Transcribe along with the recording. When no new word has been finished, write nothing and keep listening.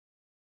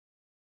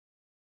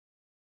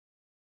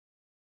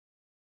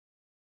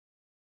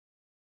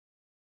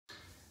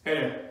Hey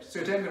there,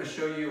 so today I'm going to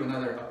show you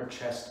another upper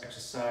chest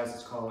exercise.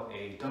 It's called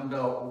a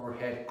dumbbell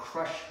overhead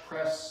crush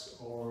press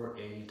or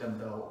a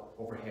dumbbell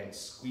overhead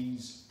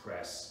squeeze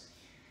press.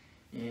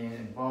 And it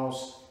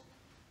involves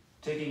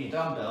taking a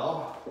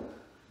dumbbell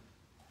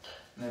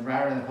and then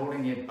rather than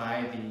holding it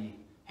by the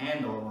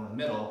handle in the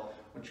middle,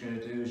 what you're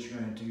going to do is you're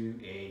going to do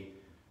a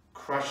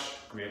crush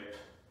grip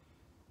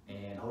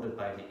and hold it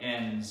by the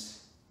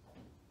ends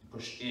and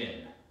push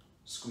in,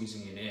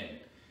 squeezing it in.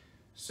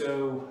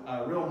 So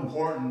real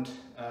important,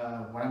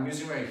 what I'm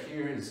using right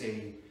here is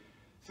a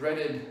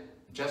threaded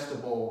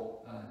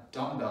adjustable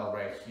dumbbell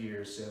right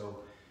here. So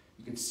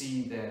you can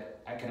see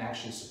that I can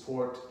actually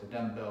support the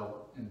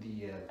dumbbell in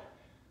the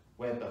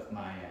web of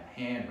my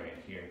hand right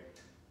here.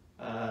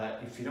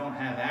 If you don't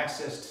have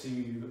access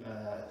to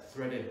a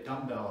threaded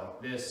dumbbell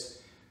like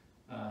this,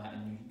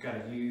 and you've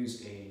got to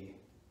use a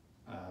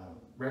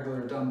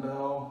regular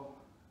dumbbell,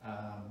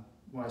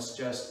 what I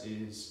suggest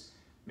is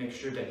make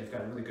sure that you've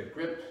got a really good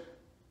grip.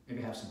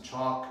 Maybe have some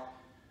chalk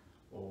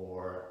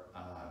or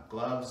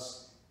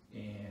gloves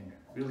and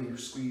really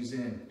squeeze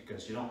in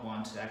because you don't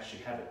want to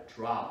actually have it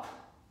drop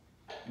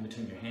in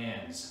between your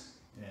hands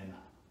and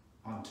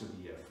onto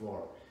the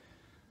floor.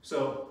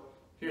 So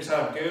here's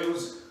how it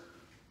goes.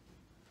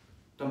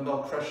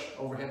 Dumbbell crush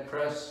overhead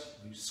press.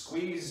 You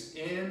squeeze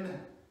in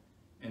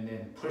and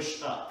then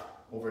push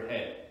up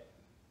overhead.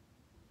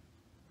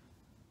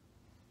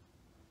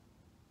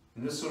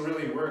 And this will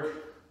really work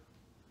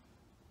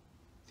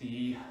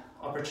the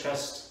upper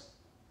chest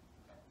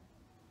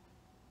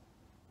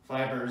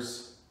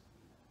fibers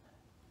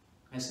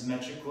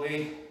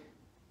isometrically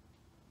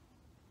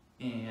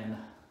and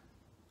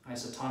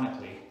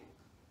isotonically.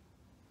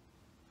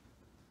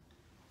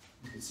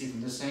 You can see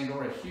from this angle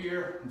right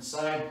here,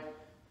 inside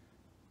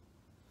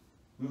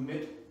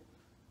movement,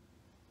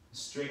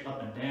 straight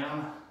up and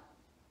down,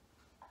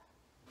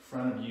 in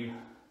front of you.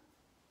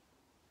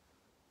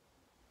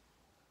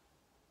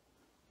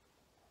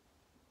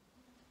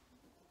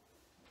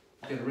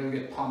 Get a really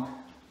good pump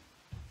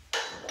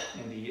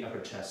in the upper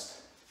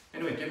chest.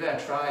 Anyway, give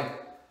that a try.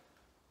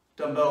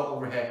 Dumbbell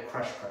overhead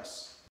crush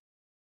press.